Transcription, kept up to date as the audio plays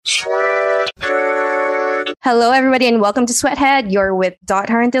Hello, everybody, and welcome to Sweathead. You're with Dot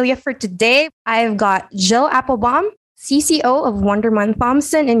Harantilia for today. I've got Jill Applebaum, CCO of Wonderman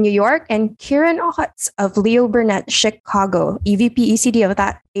Thompson in New York, and Kieran Otts of Leo Burnett Chicago, EVP ECD of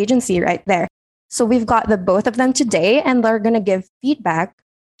that agency right there. So we've got the both of them today, and they're going to give feedback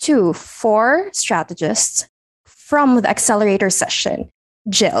to four strategists from the accelerator session.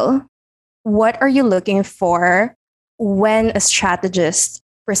 Jill, what are you looking for when a strategist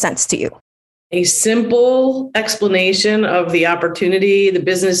presents to you? A simple explanation of the opportunity, the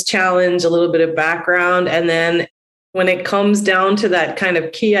business challenge, a little bit of background. And then when it comes down to that kind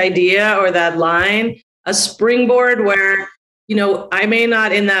of key idea or that line, a springboard where, I may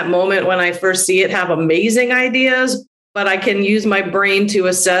not in that moment when I first see it have amazing ideas, but I can use my brain to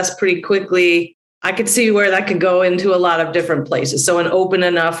assess pretty quickly. I could see where that could go into a lot of different places. So an open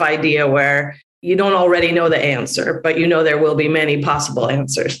enough idea where you don't already know the answer, but there will be many possible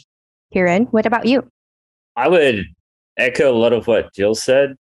answers. Kieran, what about you? I would echo a lot of what Jill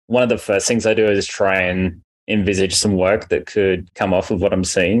said. One of the first things I do is try and envisage some work that could come off of what I'm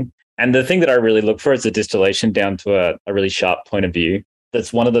seeing. And the thing that I really look for is a distillation down to a really sharp point of view.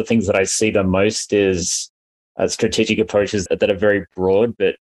 That's one of the things that I see the most is strategic approaches that are very broad,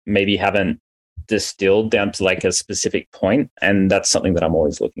 but maybe haven't distilled down to like a specific point. And that's something that I'm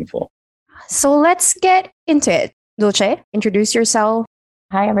always looking for. So let's get into it. Dulce, introduce yourself.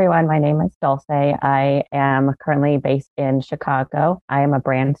 Hi, everyone. My name is Dulce. I am currently based in Chicago. I am a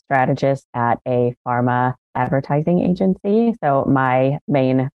brand strategist at a pharma advertising agency. So my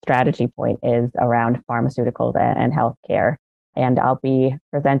main strategy point is around pharmaceuticals and healthcare. And I'll be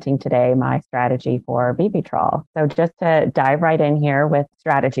presenting today my strategy for Vivitrol. So just to dive right in here with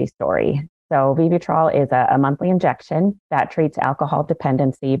strategy story. So Vivitrol is a monthly injection that treats alcohol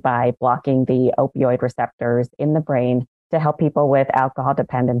dependency by blocking the opioid receptors in the brain to help people with alcohol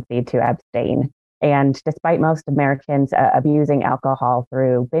dependency to abstain. And despite most Americans abusing alcohol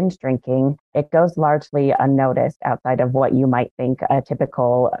through binge drinking, it goes largely unnoticed outside of what you might think a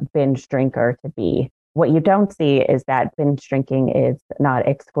typical binge drinker to be. What you don't see is that binge drinking is not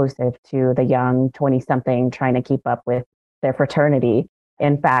exclusive to the young 20-something trying to keep up with their fraternity.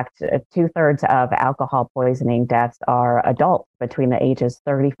 In fact, 2/3 of alcohol poisoning deaths are adults between the ages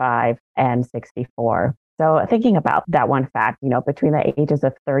 35 and 64. So thinking about that one fact, between the ages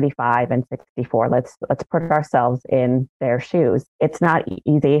of 35 and 64, let's put ourselves in their shoes. It's not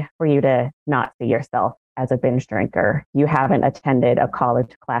easy for you to not see yourself as a binge drinker. You haven't attended a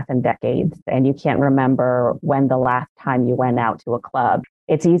college class in decades, and you can't remember when the last time you went out to a club.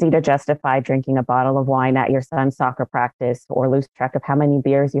 It's easy to justify drinking a bottle of wine at your son's soccer practice or lose track of how many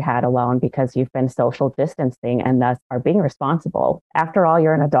beers you had alone because you've been social distancing and thus are being responsible. After all,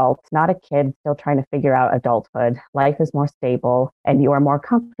 you're an adult, not a kid still trying to figure out adulthood. Life is more stable and you are more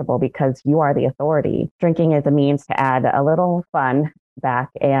comfortable because you are the authority. Drinking is a means to add a little fun back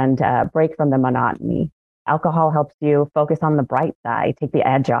and break from the monotony. Alcohol helps you focus on the bright side, take the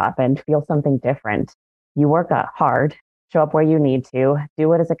edge off, and feel something different. You work hard, show up where you need to, do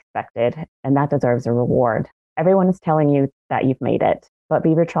what is expected, and that deserves a reward. Everyone is telling you that you've made it, but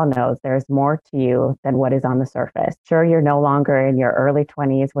Vivitrol knows there's more to you than what is on the surface. Sure, you're no longer in your early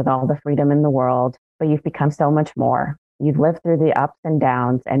 20s with all the freedom in the world, but you've become so much more. You've lived through the ups and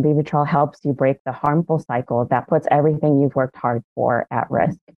downs, and Vivitrol helps you break the harmful cycle that puts everything you've worked hard for at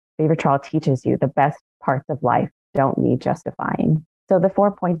risk. Vivitrol teaches you the best parts of life don't need justifying. So the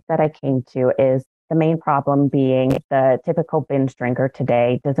 4 points that I came to is the main problem being the typical binge drinker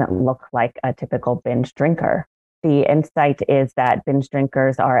today doesn't look like a typical binge drinker. The insight is that binge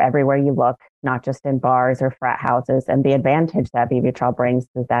drinkers are everywhere you look, not just in bars or frat houses. And the advantage that Vivitrol brings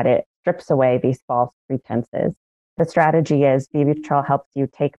is that it strips away these false pretenses. The strategy is Vivitrol helps you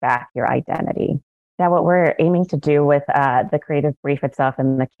take back your identity. Now, what we're aiming to do with the creative brief itself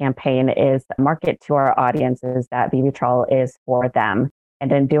and the campaign is market to our audiences that Vivitrol is for them.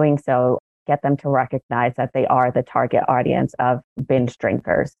 And in doing so, get them to recognize that they are the target audience of binge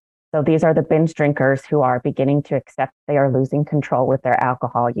drinkers. So these are the binge drinkers who are beginning to accept they are losing control with their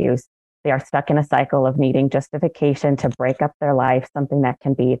alcohol use. They are stuck in a cycle of needing justification to break up their life, something that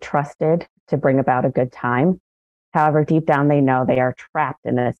can be trusted to bring about a good time. However, deep down, they know they are trapped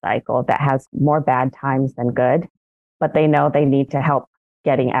in a cycle that has more bad times than good, but they know they need to help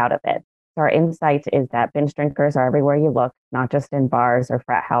getting out of it. So our insight is that binge drinkers are everywhere you look, not just in bars or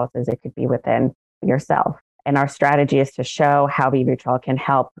frat houses. It could be within yourself. And our strategy is to show how Vivitrol can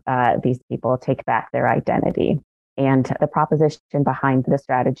help these people take back their identity. And the proposition behind the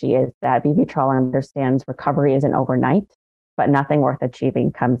strategy is that Vivitrol understands recovery isn't overnight, but nothing worth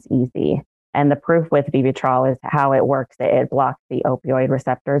achieving comes easy. And the proof with Vivitrol is how it works. It blocks the opioid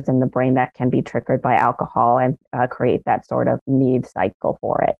receptors in the brain that can be triggered by alcohol and create that sort of need cycle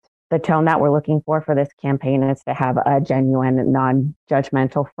for it. The tone that we're looking for this campaign is to have a genuine,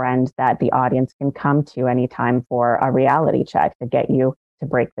 non-judgmental friend that the audience can come to anytime for a reality check to get you to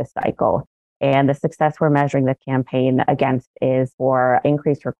break the cycle. And the success we're measuring the campaign against is for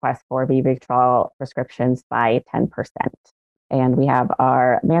increased requests for Vivitrol prescriptions by 10%. And we have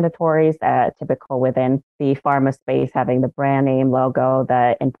our mandatories, typical within the pharma space, having the brand name, logo,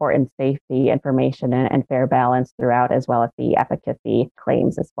 the important safety information and fair balance throughout, as well as the efficacy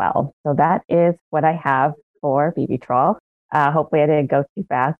claims as well. So that is what I have for Vivitrol. Hopefully I didn't go too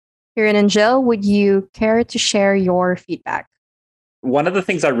fast. Kieran and Jill, would you care to share your feedback? One of the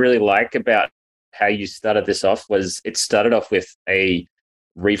things I really like about how you started this off was it started off with a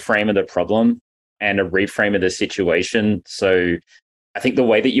reframe of the problem and a reframe of the situation. So I think the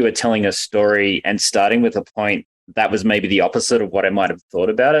way that you were telling a story and starting with a point that was maybe the opposite of what I might have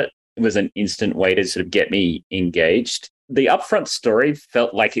thought about it, it was an instant way to sort of get me engaged. The upfront story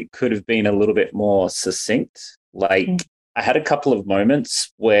felt like it could have been a little bit more succinct. Like I had a couple of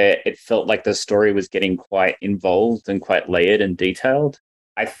moments where it felt like the story was getting quite involved and quite layered and detailed.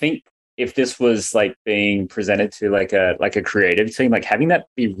 I think if this was like being presented to like a creative team, like having that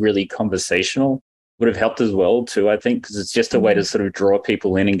be really conversational would have helped as well too, I think, because it's just a way to sort of draw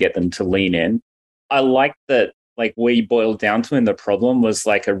people in and get them to lean in. I like that like where you boiled down to in the problem was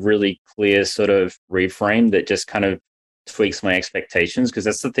like a really clear sort of reframe that just kind of tweaks my expectations, because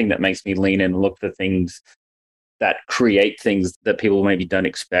that's the thing that makes me lean in and look for things that create things that people maybe don't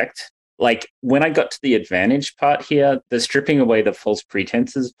expect. Like when I got to the advantage part here, the stripping away the false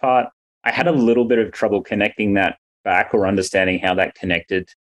pretenses part, I had a little bit of trouble connecting that back or understanding how that connected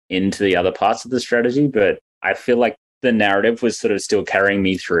into the other parts of the strategy. But I feel like the narrative was sort of still carrying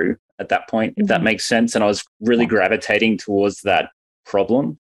me through at that point, if that makes sense. And I was really gravitating towards that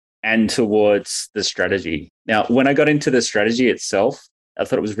problem and towards the strategy. Now, when I got into the strategy itself, I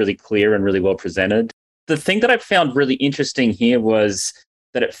thought it was really clear and really well presented. The thing that I found really interesting here was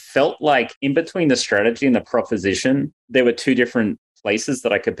that it felt like in between the strategy and the proposition, there were two different places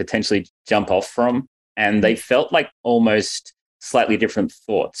that I could potentially jump off from. And they felt like almost slightly different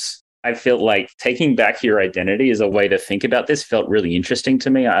thoughts. I felt like taking back your identity as a way to think about this felt really interesting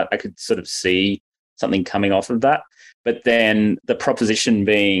to me. I could sort of see something coming off of that. But then the proposition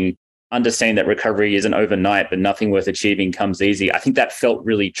being understanding that recovery isn't overnight, but nothing worth achieving comes easy. I think that felt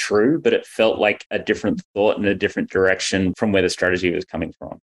really true, but it felt like a different thought and a different direction from where the strategy was coming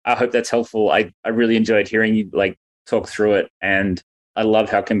from. I hope that's helpful. I really enjoyed hearing you like talk through it. And I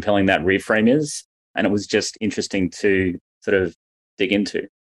love how compelling that reframe is. And it was just interesting to sort of dig into.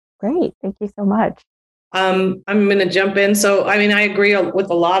 Great. Thank you so much. I'm going to jump in. So, I mean, I agree with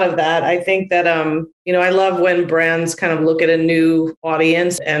a lot of that. I think that, I love when brands kind of look at a new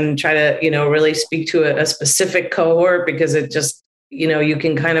audience and try to, really speak to a specific cohort, because it just, you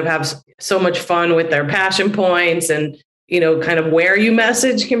can kind of have so much fun with their passion points, and, kind of where you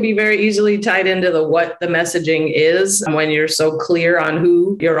message can be very easily tied into what the messaging is when you're so clear on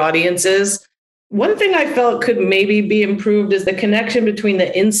who your audience is. One thing I felt could maybe be improved is the connection between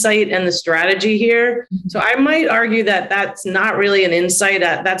the insight and the strategy here. So I might argue that that's not really an insight.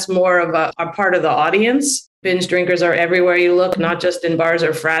 That's more of a part of the audience. Binge drinkers are everywhere you look, not just in bars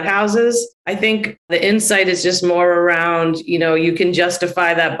or frat houses. I think the insight is just more around, you can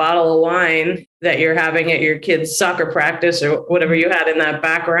justify that bottle of wine that you're having at your kid's soccer practice or whatever you had in that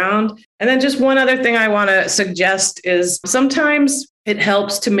background. And then just one other thing I want to suggest is sometimes it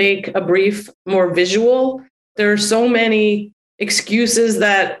helps to make a brief more visual. There are so many excuses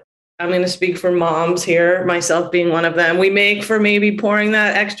that I'm going to speak for moms here, myself being one of them. We make for maybe pouring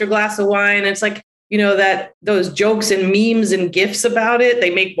that extra glass of wine. It's like, that those jokes and memes and GIFs about it, they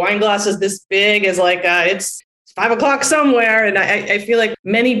make wine glasses this big as like, it's 5:00 somewhere. And I feel like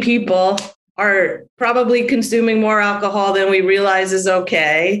many people are probably consuming more alcohol than we realize is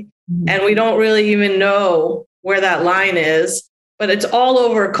okay. And we don't really even know where that line is. But it's all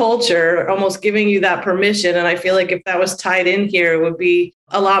over culture, almost giving you that permission. And I feel like if that was tied in here, it would be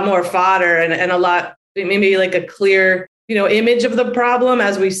a lot more fodder and a lot, maybe like a clear, image of the problem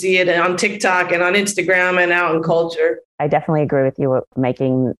as we see it on TikTok and on Instagram and out in culture. I definitely agree with you.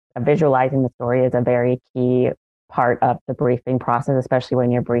 Visualizing the story is a very key part of the briefing process, especially when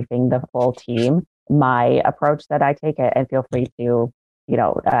you're briefing the full team. My approach that I take, and feel free to,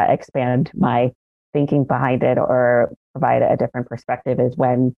 expand my thinking behind it or provide a different perspective, is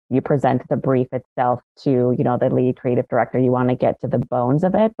when you present the brief itself to, the lead creative director, you want to get to the bones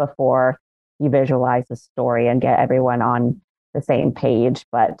of it before you visualize the story and get everyone on the same page,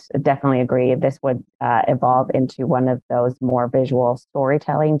 but definitely agree this would evolve into one of those more visual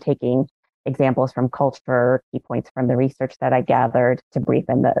storytelling, taking examples from culture, key points from the research that I gathered to brief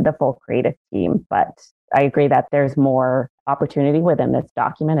in the full creative team. But I agree that there's more opportunity within this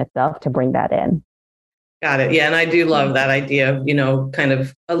document itself to bring that in. Got it. Yeah. And I do love that idea of, kind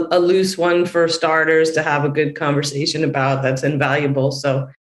of a loose one for starters to have a good conversation about. That's invaluable. So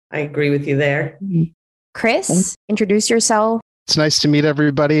I agree with you there. Chris, introduce yourself. It's nice to meet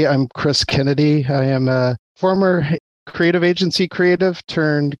everybody. I'm Chris Kennedy. I am a former creative agency creative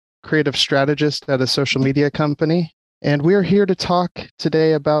turned creative strategist at a social media company. And we're here to talk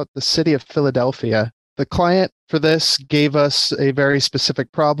today about the city of Philadelphia. The client for this gave us a very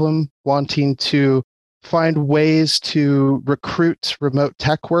specific problem, wanting to find ways to recruit remote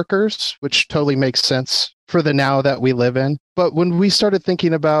tech workers, which totally makes sense for the now that we live in. But when we started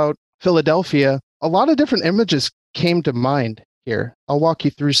thinking about Philadelphia, a lot of different images came to mind here. I'll walk you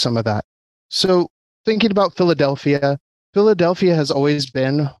through some of that. So thinking about Philadelphia, Philadelphia has always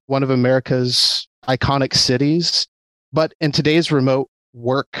been one of America's iconic cities, but in today's remote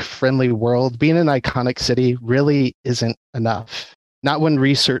work-friendly world, being an iconic city really isn't enough. Not when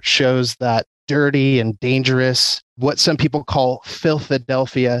research shows that dirty and dangerous, what some people call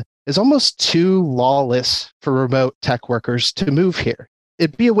Philadelphia, is almost too lawless for remote tech workers to move here.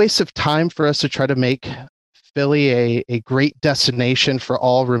 It'd be a waste of time for us to try to make Philly a great destination for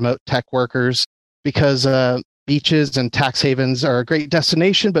all remote tech workers, because beaches and tax havens are a great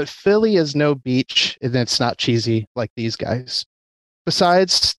destination, but Philly is no beach and it's not cheesy like these guys.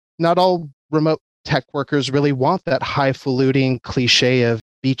 Besides, not all remote tech workers really want that highfalutin cliche of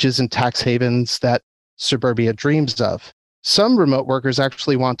beaches and tax havens that suburbia dreams of. Some remote workers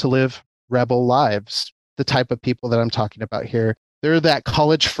actually want to live rebel lives, the type of people that I'm talking about here. They're that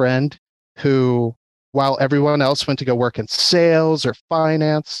college friend who, while everyone else went to go work in sales or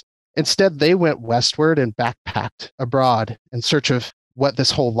finance, instead they went westward and backpacked abroad in search of what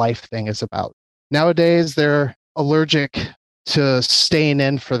this whole life thing is about. Nowadays, they're allergic to staying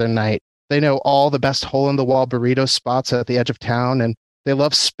in for the night. They know all the best hole-in-the-wall burrito spots at the edge of town, and they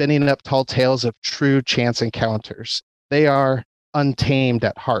love spinning up tall tales of true chance encounters. They are untamed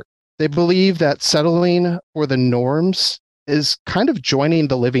at heart. They believe that settling for the norms is kind of joining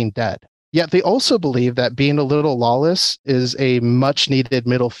the living dead. Yet they also believe that being a little lawless is a much needed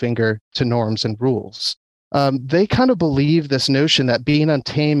middle finger to norms and rules. They kind of believe this notion that being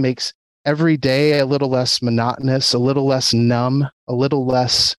untamed makes every day a little less monotonous, a little less numb, a little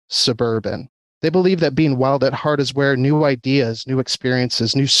less suburban. They believe that being wild at heart is where new ideas, new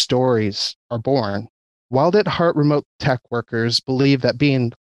experiences, new stories are born. Wild at heart remote tech workers believe that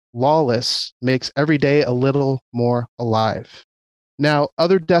being lawless makes every day a little more alive. Now,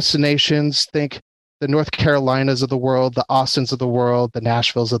 other destinations, think the North Carolinas of the world, the Austins of the world, the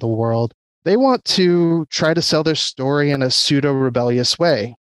Nashvilles of the world, they want to try to sell their story in a pseudo-rebellious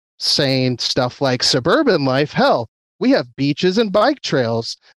way, saying stuff like suburban life, hell, we have beaches and bike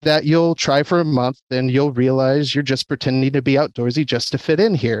trails that you'll try for a month, then you'll realize you're just pretending to be outdoorsy just to fit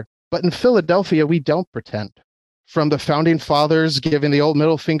in here. But in Philadelphia, we don't pretend. From the founding fathers giving the old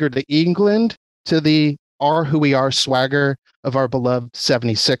middle finger to England to the are who we are swagger of our beloved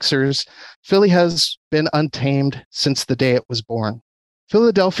 76ers, Philly has been untamed since the day it was born.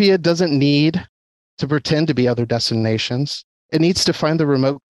 Philadelphia doesn't need to pretend to be other destinations. It needs to find the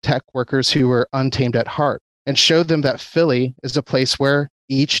remote tech workers who are untamed at heart and show them that Philly is a place where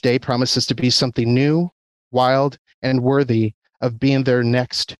each day promises to be something new, wild, and worthy of being their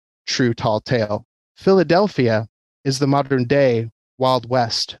next true tall tale. Philadelphia is the modern day Wild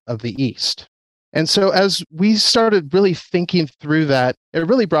West of the East. And so as we started really thinking through that, it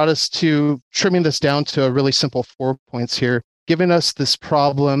really brought us to trimming this down to a really simple 4 points here, giving us this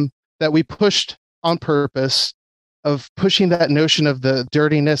problem that we pushed on purpose of pushing that notion of the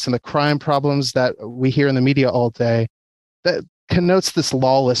dirtiness and the crime problems that we hear in the media all day that connotes this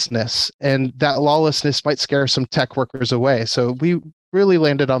lawlessness, and that lawlessness might scare some tech workers away. So we really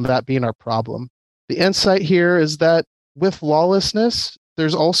landed on that being our problem. The insight here is that with lawlessness,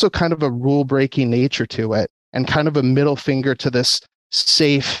 there's also kind of a rule-breaking nature to it and kind of a middle finger to this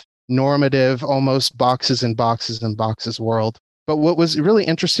safe, normative, almost boxes and boxes and boxes world. But what was really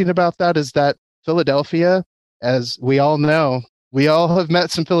interesting about that is that Philadelphia, as we all know, we all have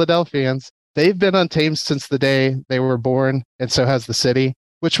met some Philadelphians. They've been untamed since the day they were born, and so has the city,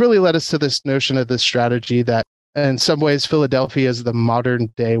 which really led us to this notion of this strategy that in some ways Philadelphia is the modern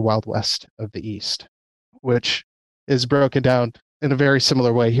day Wild West of the East, which is broken down in a very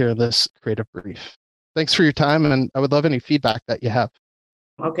similar way here in this creative brief. Thanks for your time, and I would love any feedback that you have.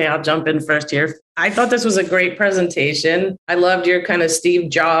 Okay, I'll jump in first here. I thought this was a great presentation. I loved your kind of Steve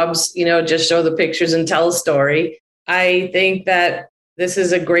Jobs, just show the pictures and tell a story. I think that this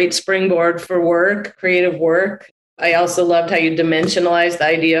is a great springboard for work, creative work. I also loved how you dimensionalized the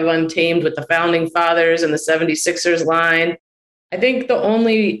idea of Untamed with the founding fathers and the 76ers line. I think the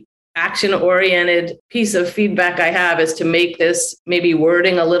only action-oriented piece of feedback I have is to make this maybe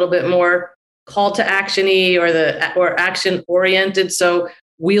wording a little bit more call to action-y or action-oriented. So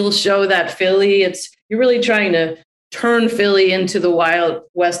we'll show that Philly. You're really trying to turn Philly into the Wild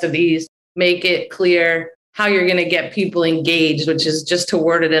West of the East, make it clear how you're going to get people engaged, which is just to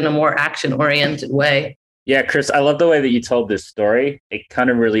word it in a more action-oriented way. Yeah, Chris, I love the way that you told this story. It kind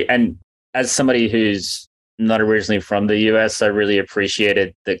of really, and as somebody who's not originally from the US, I really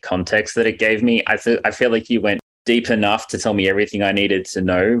appreciated the context that it gave me. I feel like you went deep enough to tell me everything I needed to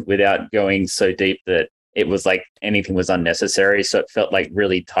know without going so deep that it was like anything was unnecessary. So it felt like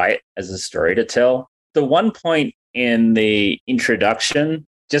really tight as a story to tell. The one point in the introduction,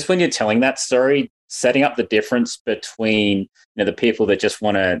 just when you're telling that story, setting up the difference between the people that just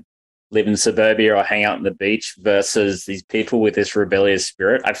want to live in suburbia or hang out on the beach versus these people with this rebellious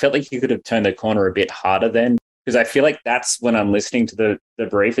spirit, I felt like you could have turned the corner a bit harder then, because I feel like that's when I'm listening to the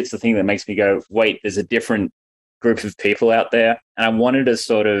brief, it's the thing that makes me go, wait, there's a different group of people out there. And I wanted to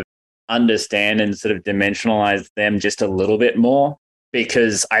sort of understand and sort of dimensionalize them just a little bit more,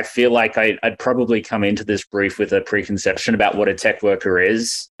 because I feel like I'd probably come into this brief with a preconception about what a tech worker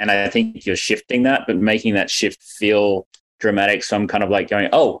is. And I think you're shifting that, but making that shift feel dramatic. So I'm kind of like going,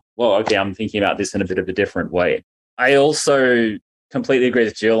 oh, well, okay, I'm thinking about this in a bit of a different way. I also completely agree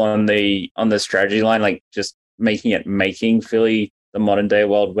with Jill on the strategy line, like just making Philly the modern day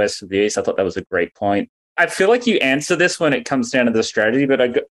Wild West of the East. I thought that was a great point. I feel like you answer this when it comes down to the strategy, but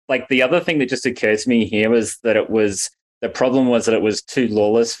like the other thing that just occurred to me here was that the problem was that it was too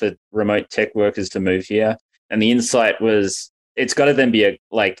lawless for remote tech workers to move here. And the insight was it's got to then be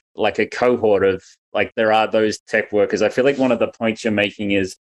like a cohort of, like, there are those tech workers. I feel like one of the points you're making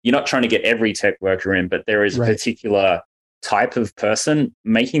is you're not trying to get every tech worker in, but there is a particular type of person.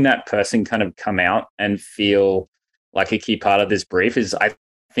 Making that person kind of come out and feel like a key part of this brief is, I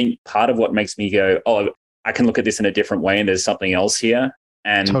think, part of what makes me go, oh, I can look at this in a different way and there's something else here.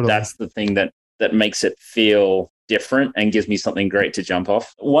 And that's the thing that makes it feel different and gives me something great to jump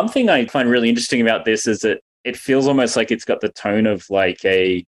off. One thing I find really interesting about this is that it feels almost like it's got the tone of like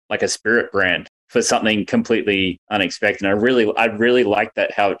a spirit brand for something completely unexpected. And I really like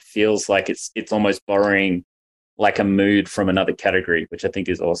that, how it feels like it's almost borrowing like a mood from another category, which I think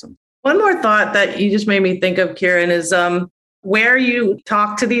is awesome. One more thought that you just made me think of, Kieran, is where you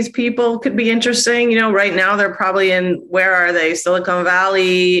talk to these people could be interesting. Right now they're probably where are they? Silicon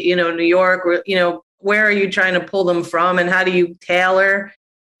Valley, New York, where are you trying to pull them from, and how do you tailor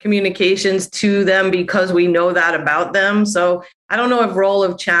communications to them because we know that about them? So I don't know if role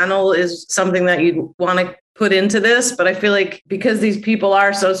of channel is something that you'd want to put into this, but I feel like because these people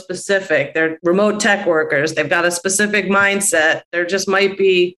are so specific, they're remote tech workers, they've got a specific mindset, there just might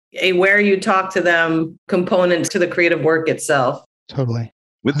be a where you talk to them component to the creative work itself. Totally.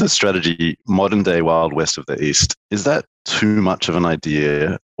 With the strategy, modern day Wild West of the East, is that too much of an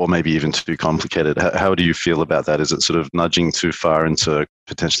idea or maybe even too complicated? How do you feel about that? Is it sort of nudging too far into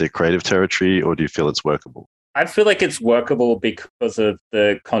potentially creative territory, or do you feel it's workable? I feel like it's workable because of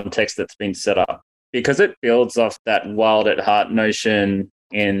the context that's been set up, because it builds off that wild at heart notion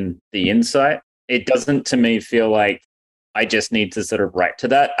in the insight. It doesn't, to me, feel like I just need to sort of write to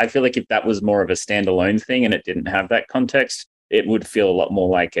that. I feel like if that was more of a standalone thing and it didn't have that context, it would feel a lot more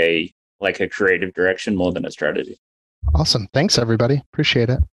like a creative direction more than a strategy. Awesome. Thanks, everybody. Appreciate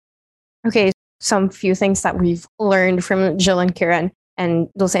it. Okay, some few things that we've learned from Jill and Kieran and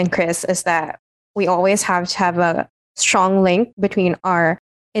Dulce and Chris is that we always have to have a strong link between our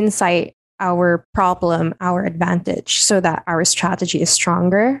insight, our problem, our advantage, so that our strategy is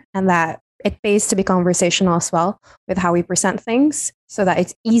stronger and that it pays to be conversational as well with how we present things so that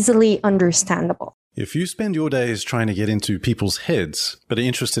it's easily understandable. If you spend your days trying to get into people's heads, but are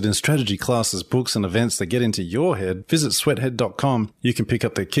interested in strategy classes, books, and events that get into your head, visit sweathead.com. You can pick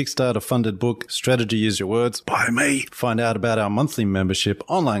up the Kickstarter-funded book, Strategy Is Your Words, by me. Find out about our monthly membership,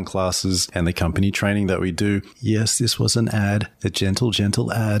 online classes, and the company training that we do. Yes, this was an ad, a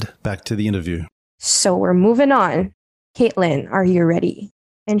gentle ad. Back to the interview. So we're moving on. Caitlin, are you ready?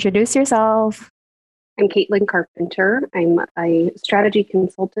 Introduce yourself. I'm Caitlin Carpenter. I'm a strategy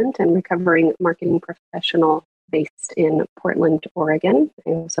consultant and recovering marketing professional based in Portland, Oregon.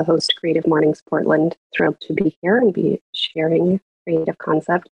 I also host Creative Mornings Portland. Thrilled to be here and be sharing creative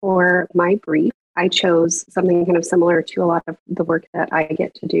concept for my brief. I chose something kind of similar to a lot of the work that I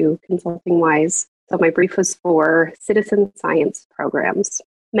get to do consulting wise. So my brief was for citizen science programs.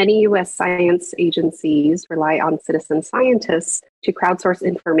 Many US science agencies rely on citizen scientists to crowdsource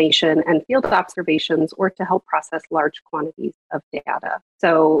information and field observations or to help process large quantities of data.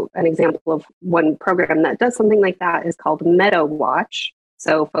 So an example of one program that does something like that is called Meadow Watch.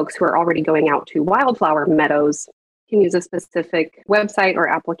 So folks who are already going out to wildflower meadows can use a specific website or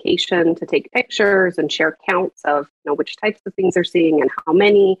application to take pictures and share counts of which types of things they're seeing and how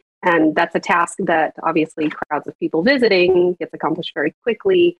many. And that's a task that obviously crowds of people visiting gets accomplished very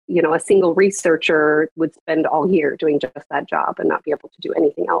quickly. A single researcher would spend all year doing just that job and not be able to do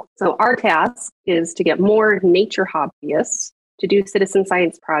anything else. So our task is to get more nature hobbyists to do citizen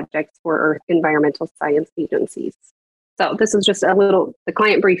science projects for Earth environmental science agencies. So this is just a little, the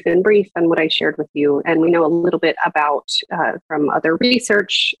client brief in brief and what I shared with you. And we know a little bit about, from other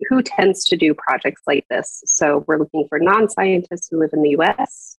research, who tends to do projects like this. So we're looking for non-scientists who live in the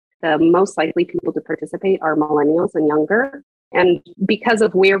US. The most likely people to participate are millennials and younger. And because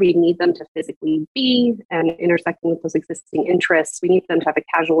of where we need them to physically be and intersecting with those existing interests, we need them to have a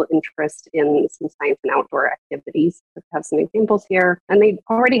casual interest in some science and outdoor activities. We have some examples here. And they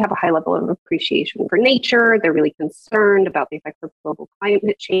already have a high level of appreciation for nature. They're really concerned about the effects of global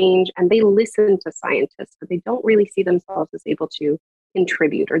climate change. And they listen to scientists, but they don't really see themselves as able to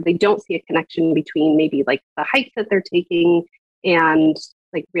contribute, or they don't see a connection between maybe like the hike that they're taking and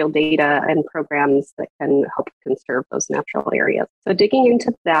like real data and programs that can help conserve those natural areas. So digging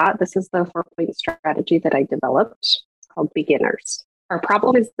into that, this is the 4-point strategy that I developed. It's called Beginners. Our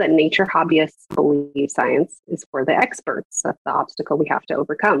problem is that nature hobbyists believe science is for the experts. That's the obstacle we have to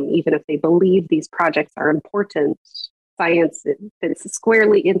overcome. Even if they believe these projects are important, science fits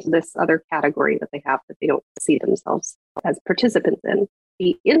squarely into this other category that they have that they don't see themselves as participants in.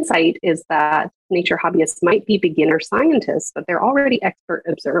 The insight is that nature hobbyists might be beginner scientists, but they're already expert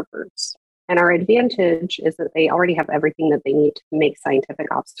observers. And our advantage is that they already have everything that they need to make scientific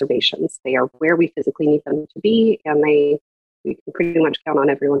observations. They are where we physically need them to be, and we can pretty much count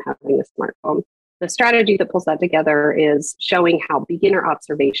on everyone having a smartphone. The strategy that pulls that together is showing how beginner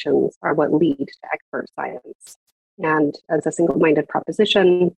observations are what lead to expert science. And as a single-minded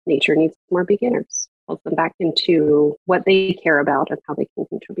proposition, nature needs more beginners. Pulls them back into what they care about and how they can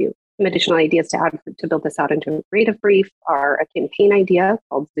contribute. Some additional ideas to add to build this out into a creative brief are a campaign idea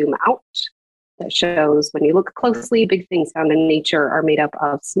called Zoom Out that shows when you look closely, big things found in nature are made up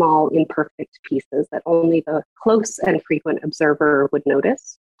of small, imperfect pieces that only the close and frequent observer would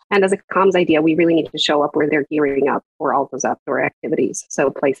notice. And as a comms idea, we really need to show up where they're gearing up for all those outdoor activities. So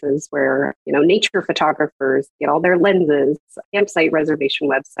places where, nature photographers get all their lenses, campsite reservation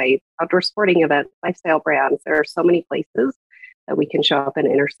websites, outdoor sporting events, lifestyle brands. There are so many places that we can show up and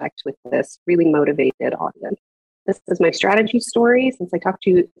intersect with this really motivated audience. This is my strategy story. Since I talked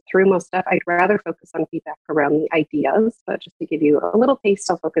you through most stuff, I'd rather focus on feedback around the ideas, but just to give you a little taste,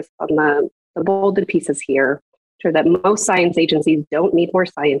 I'll focus on the bolded pieces here. Sure that most science agencies don't need more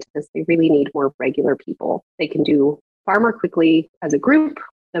scientists. They really need more regular people. They can do far more quickly as a group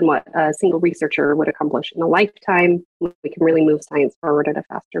than what a single researcher would accomplish in a lifetime. We can really move science forward at a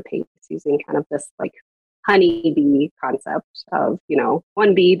faster pace using kind of this like honeybee concept of,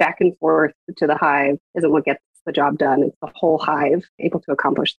 one bee back and forth to the hive isn't what gets the job done. It's the whole hive able to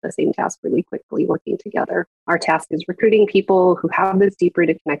accomplish the same task really quickly working together. Our task is recruiting people who have this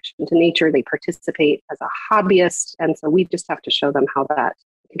deep-rooted connection to nature. They participate as a hobbyist. And so we just have to show them how that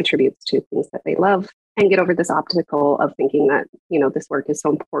contributes to things that they love and get over this obstacle of thinking that, this work is so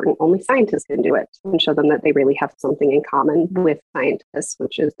important, only scientists can do it, and show them that they really have something in common with scientists,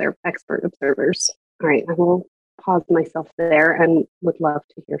 which is their expert observers. All right, I will pause myself there and would love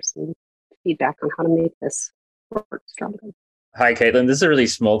to hear some feedback on how to make this work stronger. Hi, Caitlin. This is a really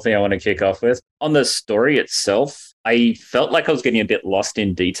small thing I want to kick off with. On the story itself, I felt like I was getting a bit lost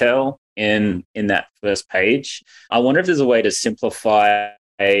in detail in that first page. I wonder if there's a way to simplify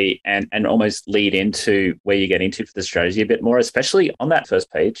and almost lead into where you get into for the strategy a bit more, especially on that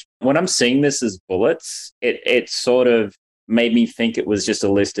first page. When I'm seeing this as bullets, it sort of made me think it was just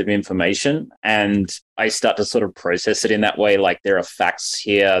a list of information, and I start to sort of process it in that way. Like there are facts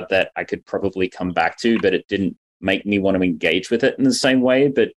here that I could probably come back to, but it didn't make me want to engage with it in the same way.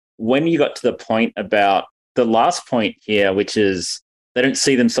 But when you got to the point about the last point here, which is they don't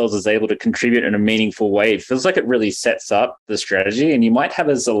see themselves as able to contribute in a meaningful way, it feels like it really sets up the strategy. And you might have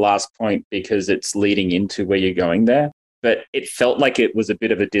as the last point because it's leading into where you're going there. But it felt like it was a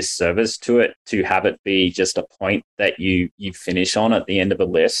bit of a disservice to it to have it be just a point that you finish on at the end of a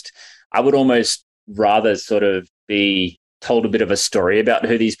list. I would almost rather sort of be told a bit of a story about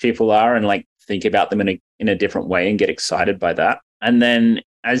who these people are and like think about them in a different way and get excited by that. And then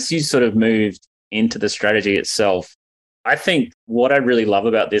as you sort of moved into the strategy itself, I think what I really love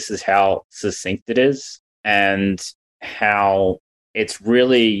about this is how succinct it is and how it's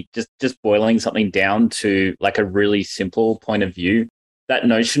really just boiling something down to like a really simple point of view. That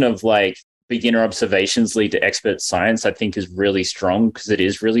notion of like beginner observations lead to expert science, I think is really strong because it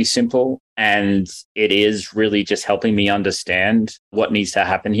is really simple and it is really just helping me understand what needs to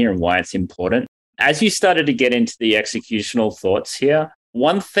happen here and why it's important. As you started to get into the executional thoughts here,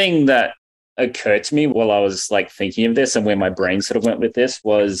 one thing that occurred to me while I was like thinking of this and where my brain sort of went with this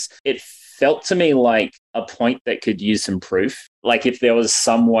was it felt to me like a point that could use some proof. Like if there was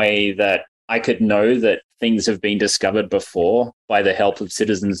some way that I could know that things have been discovered before by the help of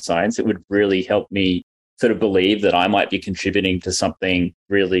citizen science, it would really help me sort of believe that I might be contributing to something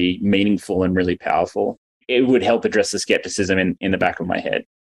really meaningful and really powerful. It would help address the skepticism in the back of my head.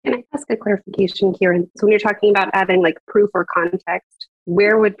 Can I ask a clarification, Kieran? So when you're talking about adding like proof or context,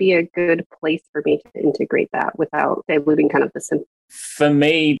 where would be a good place for me to integrate that without diluting kind of the simple? For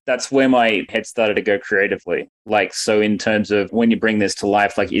me, that's where my head started to go creatively. Like, so in terms of when you bring this to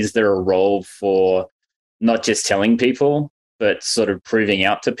life, like, is there a role for not just telling people, but sort of proving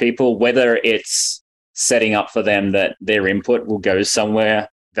out to people, whether it's setting up for them that their input will go somewhere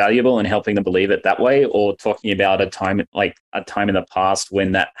valuable and helping them believe it that way, or talking about a time in the past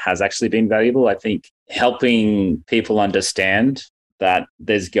when that has actually been valuable. I think helping people understand that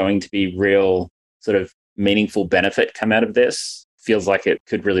there's going to be real sort of meaningful benefit come out of this feels like it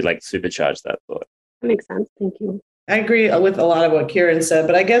could really like supercharge that thought. That makes sense. Thank you. I agree with a lot of what Kieran said,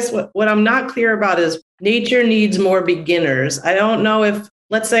 but I guess what I'm not clear about is nature needs more beginners. I don't know if,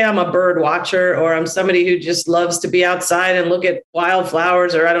 let's say I'm a bird watcher or I'm somebody who just loves to be outside and look at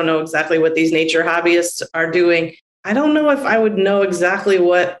wildflowers, or I don't know exactly what these nature hobbyists are doing. I don't know if I would know exactly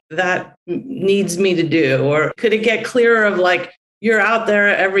what that needs me to do, or could it get clearer of like, you're out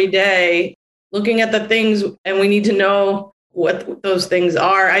there every day looking at the things and we need to know what those things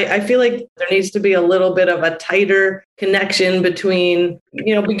are. I feel like there needs to be a little bit of a tighter connection between,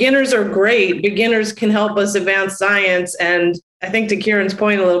 beginners are great. Beginners can help us advance science. And I think to Kieran's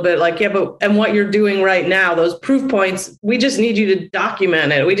point a little bit, like, and what you're doing right now, those proof points, we just need you to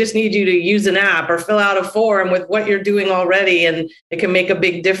document it. We just need you to use an app or fill out a form with what you're doing already. And it can make a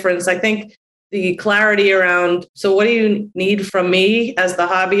big difference. I think the clarity around, so what do you need from me as the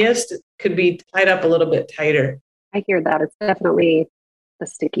hobbyist could be tied up a little bit tighter. I hear that. It's definitely a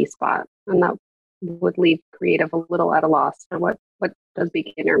sticky spot. And that would leave creative a little at a loss for what does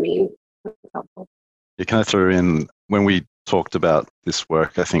beginner mean. That's helpful. Yeah, can I throw in, when we talked about this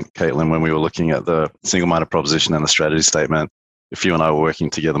work, I think, Caitlin, when we were looking at the single-minded proposition and the strategy statement, if you and I were working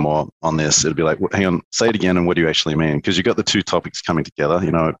together more on this, it'd be like, hang on, say it again, and what do you actually mean? Because you've got the two topics coming together.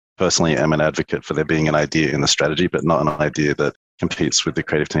 Personally, I'm an advocate for there being an idea in the strategy, but not an idea that competes with the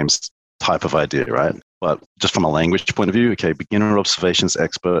creative team's type of idea, right? But just from a language point of view, okay, beginner observations,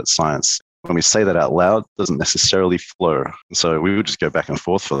 expert science. When we say that out loud, it doesn't necessarily flow. So we would just go back and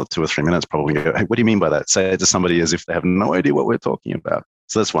forth for 2 or 3 minutes, probably go, hey, what do you mean by that? Say it to somebody as if they have no idea what we're talking about.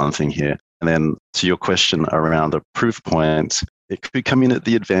 So that's one thing here. And then to your question around a proof point, it could come in at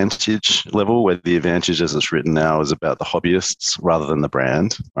the advantage level, where the advantage as it's written now is about the hobbyists rather than the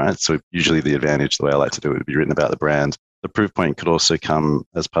brand, right? So usually the advantage, the way I like to do it, would be written about the brand. The proof point could also come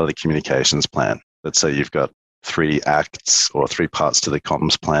as part of the communications plan. Let's say you've got 3 acts or 3 parts to the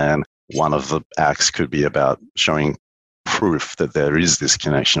comms plan. One of the acts could be about showing proof that there is this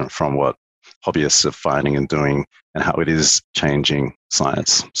connection from what hobbyists are finding and doing and how it is changing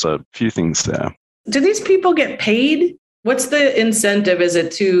science. So a few things there. Do these people get paid? What's the incentive? Is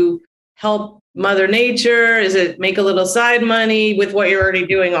it to help Mother Nature? Is it make a little side money with what you're already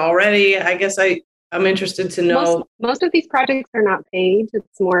doing already? I guess I'm interested to know. Most of these projects are not paid.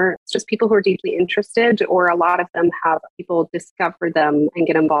 It's just people who are deeply interested, or a lot of them have people discover them and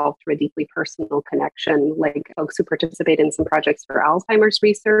get involved through a deeply personal connection. Like folks who participate in some projects for Alzheimer's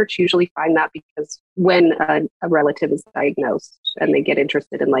research usually find that because when a relative is diagnosed and they get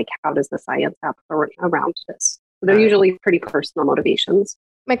interested in like, how does the science happen around this? So they're usually pretty personal motivations.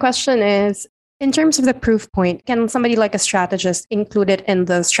 My question is, in terms of the proof point, can somebody like a strategist include it in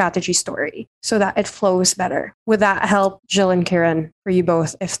the strategy story so that it flows better? Would that help, Jill and Kieran, for you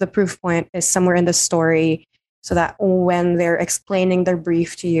both, if the proof point is somewhere in the story so that when they're explaining their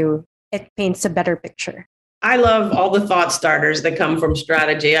brief to you, it paints a better picture? I love all the thought starters that come from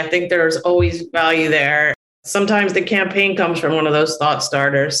strategy. I think there's always value there. Sometimes the campaign comes from one of those thought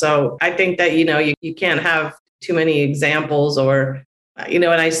starters. So I think that, you can't have too many examples or and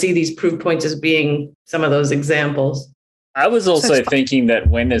I see these proof points as being some of those examples. I was also it's- thinking that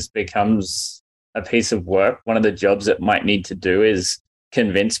when this becomes a piece of work, one of the jobs it might need to do is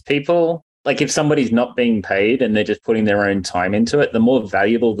convince people. Like if somebody's not being paid and they're just putting their own time into it, the more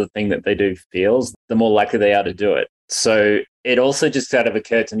valuable the thing that they do feels, the more likely they are to do it. So it also just kind of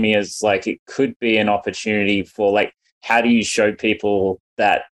occurred to me as like it could be an opportunity for like, how do you show people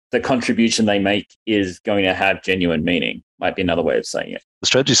that the contribution they make is going to have genuine meaning? Might be another way of saying it. The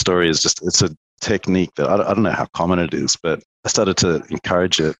strategy story is just, it's a technique that I don't know how common it is, but I started to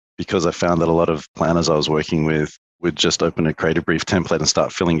encourage it because I found that a lot of planners I was working with would just open a creative brief template and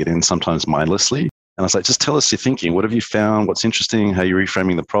start filling it in, sometimes mindlessly. And I was like, just tell us your thinking. What have you found? What's interesting? How are you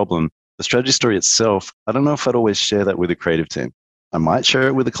reframing the problem? The strategy story itself, I don't know if I'd always share that with a creative team. I might share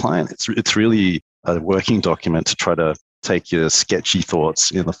it with a client. It's really a working document to try to take your sketchy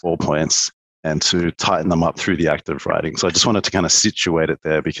thoughts in the 4 points and to tighten them up through the act of writing. So I just wanted to kind of situate it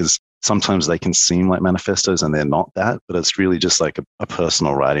there because sometimes they can seem like manifestos and they're not that, but it's really just like a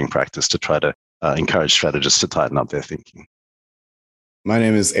personal writing practice to try to encourage strategists to tighten up their thinking. My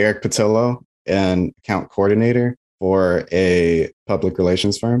name is Eric Patillo, an account coordinator for a public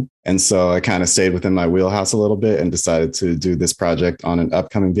relations firm. And so I kind of stayed within my wheelhouse a little bit and decided to do this project on an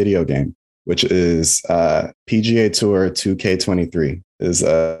upcoming video game, which is PGA Tour 2K23, is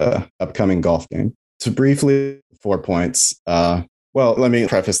a upcoming golf game. To briefly, 4 points. Well, let me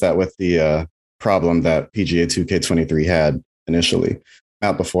preface that with the problem that PGA 2K23 had initially.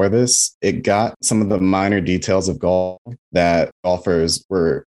 Out before this, it got some of the minor details of golf that golfers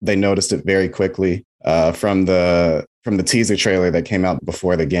they noticed it very quickly from the teaser trailer that came out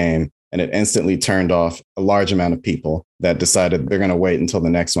before the game. And it instantly turned off a large amount of people that decided they're going to wait until the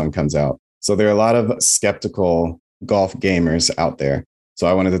next one comes out. So there are a lot of skeptical golf gamers out there. So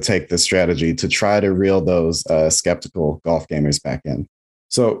I wanted to take this strategy to try to reel those skeptical golf gamers back in.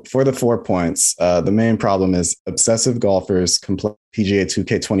 So for the 4 points, the main problem is obsessive golfers complain PGA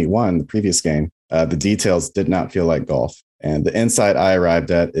 2K21, the previous game, the details did not feel like golf. And the insight I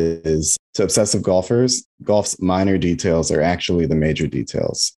arrived at is to obsessive golfers, golf's minor details are actually the major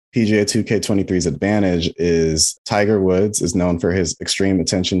details. PGA 2K23's advantage is Tiger Woods is known for his extreme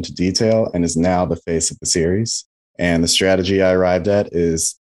attention to detail and is now the face of the series. And the strategy I arrived at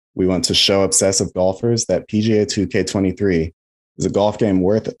is we want to show obsessive golfers that PGA 2K23 is a golf game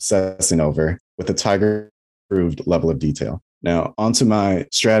worth obsessing over with a Tiger-approved level of detail. Now, onto my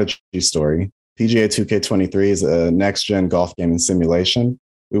strategy story. PGA 2K23 is a next-gen golf game and simulation.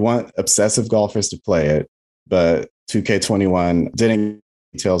 We want obsessive golfers to play it, but 2K21 didn't get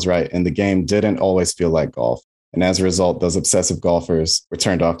details right, and the game didn't always feel like golf. And as a result, those obsessive golfers were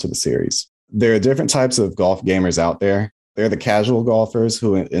turned off to the series. There are different types of golf gamers out there. They're the casual golfers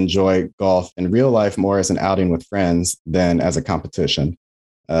who enjoy golf in real life more as an outing with friends than as a competition.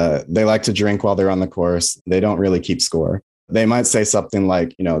 They like to drink while they're on the course. They don't really keep score. They might say something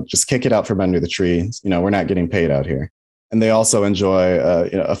like, just kick it out from under the tree. We're not getting paid out here. And they also enjoy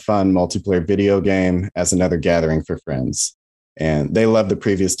a fun multiplayer video game as another gathering for friends. And they love the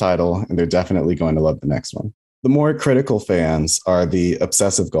previous title, and they're definitely going to love the next one. The more critical fans are the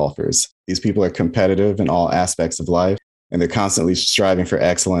obsessive golfers. These people are competitive in all aspects of life, and they're constantly striving for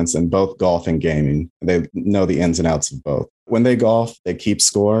excellence in both golf and gaming. They know the ins and outs of both. When they golf, they keep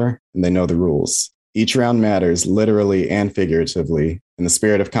score, and they know the rules. Each round matters literally and figuratively in the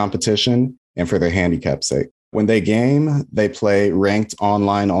spirit of competition and for their handicap's sake. When they game, they play ranked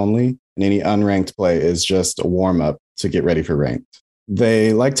online only, and any unranked play is just a warm-up to get ready for ranked.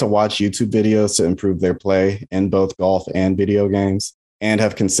 They like to watch YouTube videos to improve their play in both golf and video games, and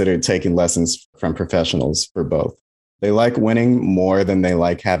have considered taking lessons from professionals for both. They like winning more than they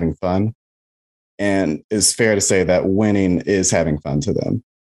like having fun, and it's fair to say that winning is having fun to them.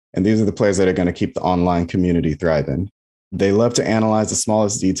 And these are the players that are going to keep the online community thriving. They love to analyze the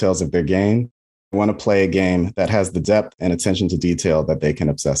smallest details of their game. They want to play a game that has the depth and attention to detail that they can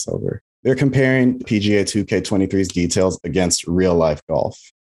obsess over. They're comparing PGA 2K23's details against real life golf.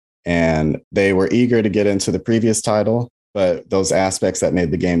 And they were eager to get into the previous title, but those aspects that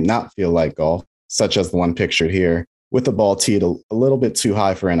made the game not feel like golf, such as the one pictured here, with the ball teed a little bit too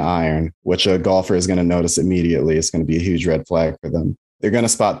high for an iron, which a golfer is going to notice immediately. It's going to be a huge red flag for them. They're going to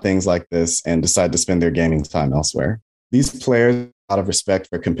spot things like this and decide to spend their gaming time elsewhere. These players have a lot of respect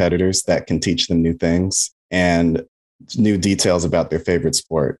for competitors that can teach them new things and new details about their favorite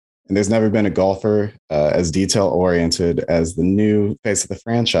sport. And there's never been a golfer as detail-oriented as the new face of the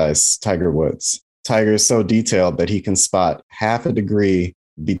franchise, Tiger Woods. Tiger is so detailed that he can spot half a degree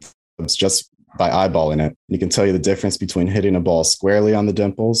just by eyeballing it. And he can tell you the difference between hitting a ball squarely on the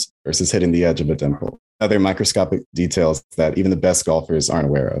dimples versus hitting the edge of a dimple. Other microscopic details that even the best golfers aren't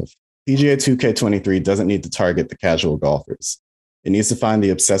aware of. PGA 2K23 doesn't need to target the casual golfers. It needs to find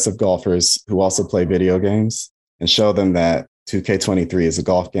the obsessive golfers who also play video games and show them that 2K23 is a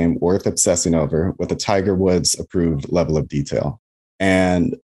golf game worth obsessing over with a Tiger Woods approved level of detail.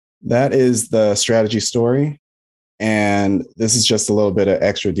 And that is the strategy story. And this is just a little bit of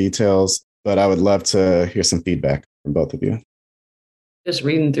extra details, but I would love to hear some feedback from both of you. Just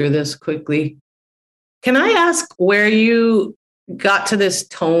reading through this quickly. Can I ask where you got to this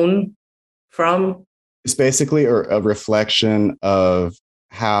tone from? It's basically a reflection of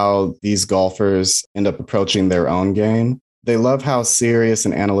how these golfers end up approaching their own game. They love how serious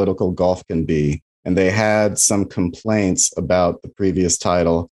and analytical golf can be. And they had some complaints about the previous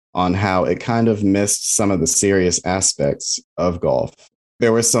title on how it kind of missed some of the serious aspects of golf.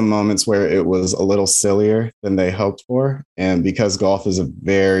 There were some moments where it was a little sillier than they hoped for. And because golf is a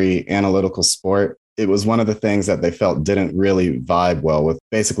very analytical sport, it was one of the things that they felt didn't really vibe well with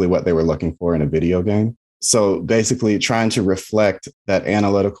basically what they were looking for in a video game. So basically trying to reflect that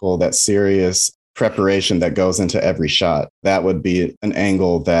analytical, that serious preparation that goes into every shot, that would be an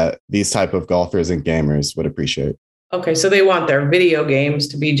angle that these type of golfers and gamers would appreciate. Okay, so they want their video games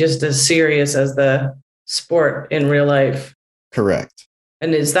to be just as serious as the sport in real life. Correct.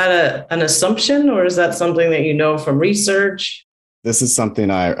 And is that an assumption, or is that something that you know from research? This is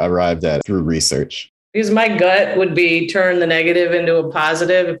something I arrived at through research. Because my gut would be turn the negative into a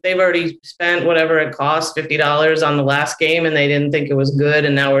positive. If they've already spent whatever it cost, $50 on the last game, and they didn't think it was good,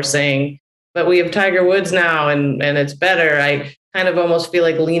 and now we're saying, but we have Tiger Woods now and it's better. I kind of almost feel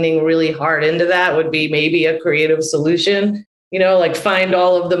like leaning really hard into that would be maybe a creative solution. You know, like find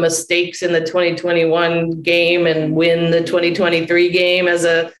all of the mistakes in the 2021 game and win the 2023 game as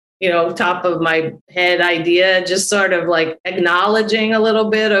a, you know, top of my head idea, just sort of like acknowledging a little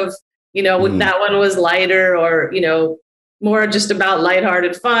bit of, you know, that one was lighter or, you know, more just about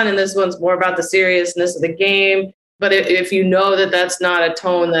lighthearted fun. And this one's more about the seriousness of the game. But if you know that that's not a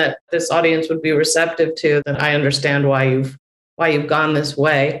tone that this audience would be receptive to, then I understand why you've gone this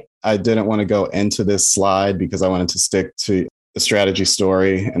way. I didn't want to go into this slide because I wanted to stick to the strategy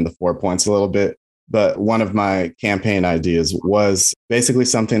story and the 4 points a little bit. But one of my campaign ideas was basically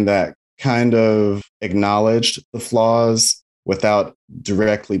something that kind of acknowledged the flaws without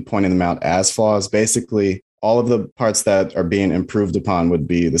directly pointing them out as flaws. Basically, all of the parts that are being improved upon would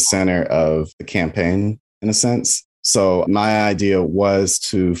be the center of the campaign in a sense. So my idea was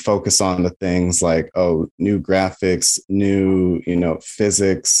to focus on the things like, new graphics, new,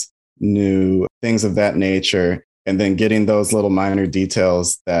 physics, new things of that nature. And then getting those little minor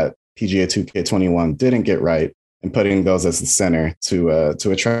details that PGA 2K21 didn't get right and putting those as the center to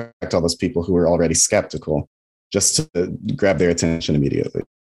attract all those people who were already skeptical, just to grab their attention immediately.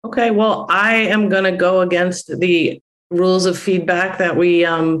 Okay, well, I am going to go against the rules of feedback that we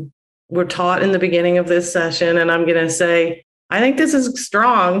were taught in the beginning of this session. And I'm going to say, I think this is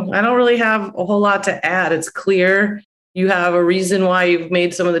strong. I don't really have a whole lot to add. It's clear. You have a reason why you've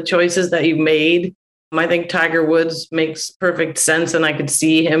made some of the choices that you've made. I think Tiger Woods makes perfect sense. And I could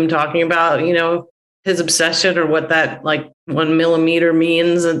see him talking about, his obsession or what that 1 millimeter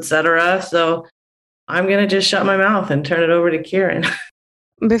means, et cetera. So I'm going to just shut my mouth and turn it over to Kieran.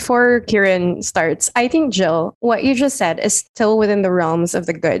 Before Kieran starts, I think, Jill, what you just said is still within the realms of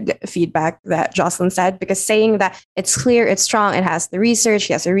the good feedback that Jocelyn said, because saying that it's clear, it's strong, it has the research,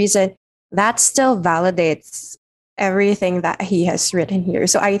 he has a reason, that still validates everything that he has written here.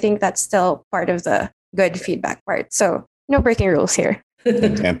 So I think that's still part of the good feedback part. So no breaking rules here.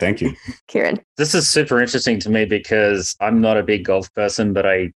 And thank you. Kieran. This is super interesting to me because I'm not a big golf person, but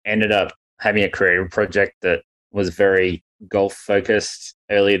I ended up having a creative project that was very golf focused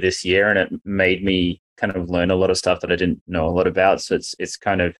earlier this year, and it made me kind of learn a lot of stuff that I didn't know a lot about. So it's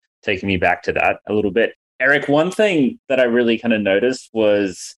kind of taking me back to that a little bit. Eric, one thing that I really kind of noticed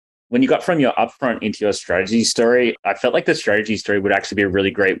was when you got from your upfront into your strategy story, I felt like the strategy story would actually be a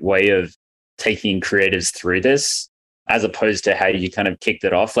really great way of taking creatives through this, as opposed to how you kind of kicked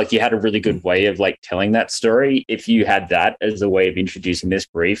it off. Like you had a really good way of telling that story. If you had that as a way of introducing this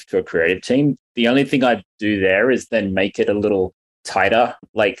brief to a creative team, the only thing I'd do there is then make it a little tighter.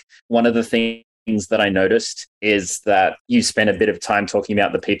 Like one of the things that I noticed is that you spent a bit of time talking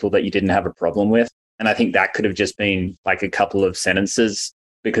about the people that you didn't have a problem with. And I think that could have just been like a couple of sentences,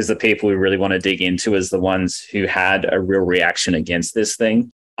 because the people we really want to dig into is the ones who had a real reaction against this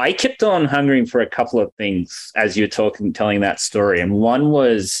thing. I kept on hungering for a couple of things as you were telling that story. And one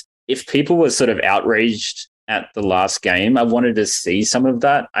was, if people were sort of outraged at the last game, I wanted to see some of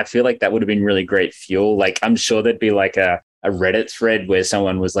that. I feel like that would have been really great fuel. Like I'm sure there'd be a Reddit thread where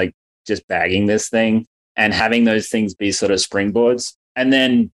someone was just bagging this thing, and having those things be sort of springboards. And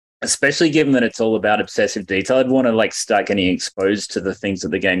then especially given that it's all about obsessive detail, I'd want to like start getting exposed to the things that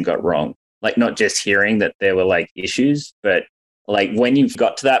the game got wrong. Like not just hearing that there were like issues, but like when you've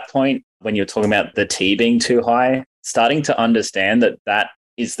got to that point, when you're talking about the T being too high, starting to understand that that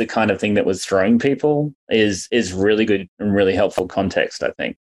is the kind of thing that was throwing people is really good and really helpful context, I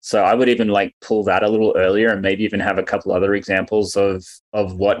think. So I would even like pull that a little earlier and maybe even have a couple other examples of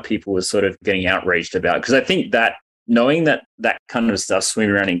what people were sort of getting outraged about. Because I think that knowing that kind of stuff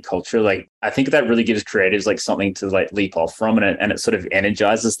swimming around in culture, like I think that really gives creatives like something to like leap off from, and it sort of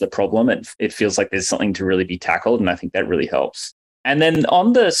energizes the problem. It feels like there's something to really be tackled, and I think that really helps. And then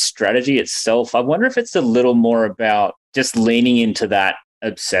on the strategy itself, I wonder if it's a little more about just leaning into that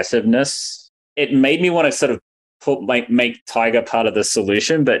obsessiveness. It made me want to sort of make Tiger part of the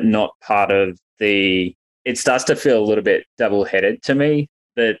solution, but not part of the... It starts to feel a little bit double-headed to me,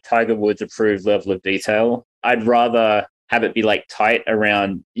 the Tiger Woods approved level of detail. I'd rather have it be like tight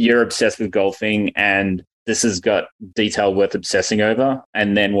around you're obsessed with golfing and this has got detail worth obsessing over,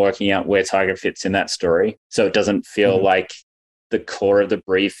 and then working out where Tiger fits in that story. So it doesn't feel like the core of the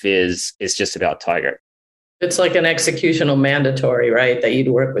brief is just about Tiger. It's like an executional mandatory, right? That you'd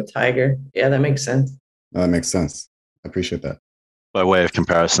work with Tiger. Yeah, that makes sense. No, that makes sense. I appreciate that. By way of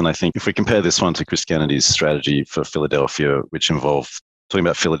comparison, I think if we compare this one to Chris Kennedy's strategy for Philadelphia, which involved talking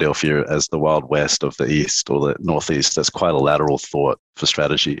about Philadelphia as the Wild West of the East or the Northeast, that's quite a lateral thought for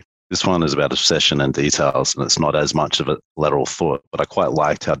strategy. This one is about obsession and details, and it's not as much of a lateral thought, but I quite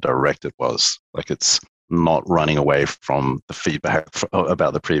liked how direct it was. Like it's not running away from the feedback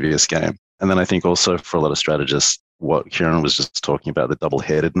about the previous game. And then I think also for a lot of strategists, what Kieran was just talking about, the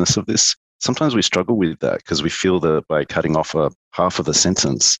double-headedness of this, sometimes we struggle with that because we feel that by cutting off a half of the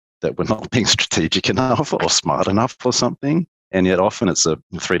sentence that we're not being strategic enough or smart enough or something. And yet often it's a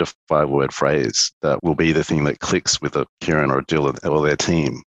 3 to 5 word phrase that will be the thing that clicks with a Kieran or a Jill or their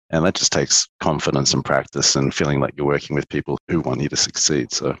team. And that just takes confidence and practice and feeling like you're working with people who want you to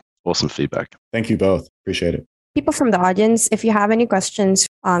succeed. So awesome feedback. Thank you both. Appreciate it. People from the audience, if you have any questions,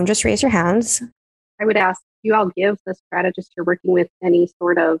 just raise your hands. I would ask, do you all give the strategist you're working with any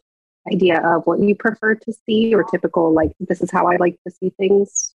sort of idea of what you prefer to see or typical, like, this is how I like to see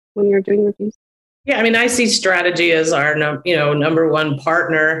things when you're doing reviews? Yeah, I mean, I see strategy as our number one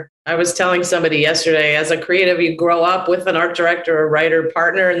partner. I was telling somebody yesterday, as a creative, you grow up with an art director or writer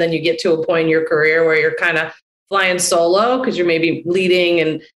partner, and then you get to a point in your career where you're kind of flying solo because you're maybe leading,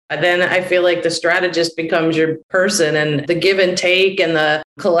 and then I feel like the strategist becomes your person, and the give and take and the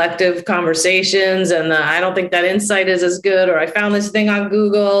collective conversations and I don't think that insight is as good, or I found this thing on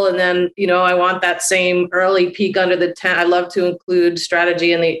Google, and then, I want that same early peek under the tent. I love to include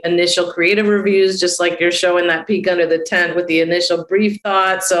strategy in the initial creative reviews, just like you're showing that peek under the tent with the initial brief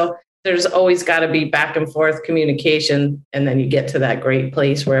thought. So there's always got to be back and forth communication, and then you get to that great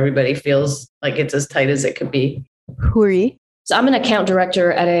place where everybody feels like it's as tight as it could be. Huri. So I'm an account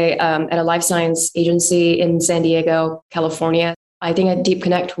director at a life science agency in San Diego, California. I think I deep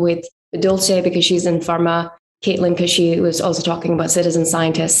connect with Dulce because she's in pharma, Caitlin because she was also talking about citizen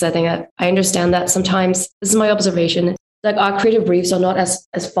scientists. I think that I understand that sometimes, this is my observation, like our creative briefs are not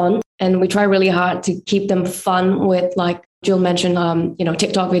as fun, and we try really hard to keep them fun with, like Jill mentioned,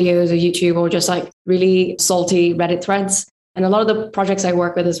 TikTok videos or YouTube, or just like really salty Reddit threads. And a lot of the projects I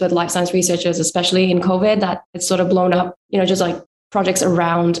work with is with life science researchers, especially in COVID, that it's sort of blown up, just like projects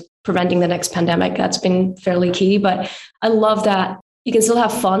around preventing the next pandemic. That's been fairly key. But I love that you can still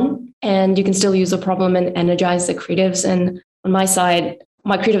have fun and you can still use the problem and energize the creatives. And on my side,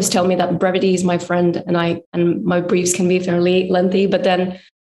 my creatives tell me that brevity is my friend, and my briefs can be fairly lengthy. But then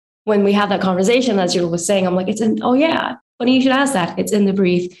when we have that conversation, as Jill was saying, I'm like, oh yeah, funny you should ask that. It's in the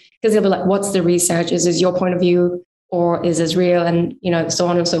brief, because they'll be like, what's the research? Is this your point of view? Or is this real? And, so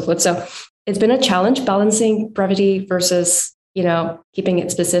on and so forth. So it's been a challenge balancing brevity versus, keeping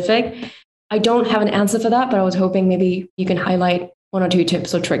it specific. I don't have an answer for that, but I was hoping maybe you can highlight 1 or 2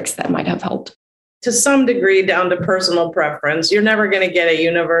 tips or tricks that might have helped. To some degree, down to personal preference. You're never going to get a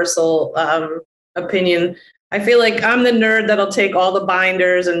universal opinion. I feel like I'm the nerd that'll take all the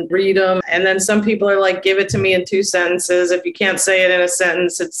binders and read them. And then some people are like, give it to me in 2 sentences. If you can't say it in a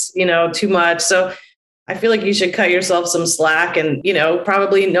sentence, it's, too much. So I feel like you should cut yourself some slack and,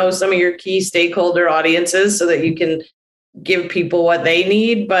 probably know some of your key stakeholder audiences so that you can give people what they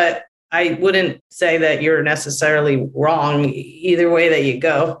need. But I wouldn't say that you're necessarily wrong either way that you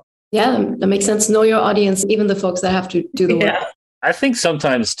go. Yeah, that makes sense. Know your audience, even the folks that have to do the work. I think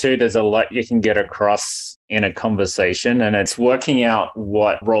sometimes too, there's a lot you can get across in a conversation, and it's working out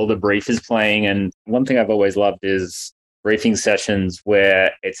what role the brief is playing. And one thing I've always loved is briefing sessions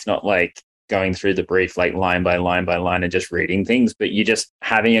where it's not like going through the brief like line by line by line and just reading things, but you're just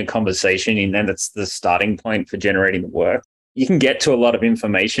having a conversation, and then that's the starting point for generating the work. You can get to a lot of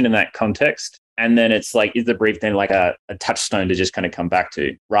information in that context. And then it's like, is the brief then like a touchstone to just kind of come back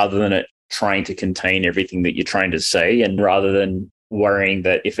to, rather than it trying to contain everything that you're trying to say, and rather than worrying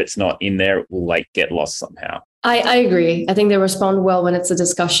that if it's not in there, it will like get lost somehow. I agree. I think they respond well when it's a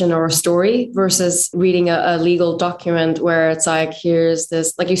discussion or a story versus reading a legal document where it's like, here's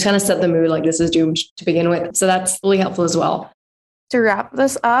this, like you kind of set the mood, like this is doomed to begin with. So that's really helpful as well. To wrap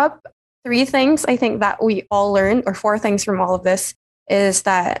this up, 3 things I think that we all learned, or 4 things from all of this, is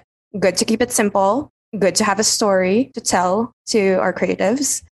that good to keep it simple, good to have a story to tell to our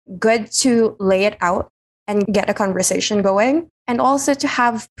creatives, good to lay it out and get a conversation going, and also to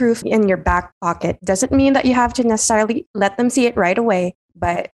have proof in your back pocket. Doesn't mean that you have to necessarily let them see it right away,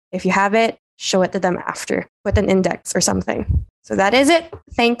 but if you have it, show it to them after. Put an index or something. So that is it.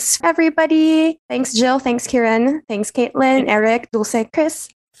 Thanks, everybody. Thanks, Jill. Thanks, Kieran. Thanks, Caitlin, Eric, Dulce, Chris.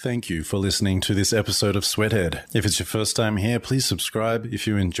 Thank you for listening to this episode of Sweathead. If it's your first time here, please subscribe. If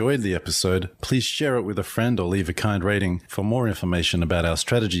you enjoyed the episode, please share it with a friend or leave a kind rating. For more information about our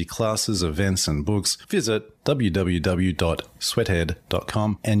strategy classes, events, and books, visit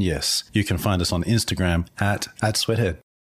www.sweathead.com. And yes, you can find us on Instagram at Sweathead.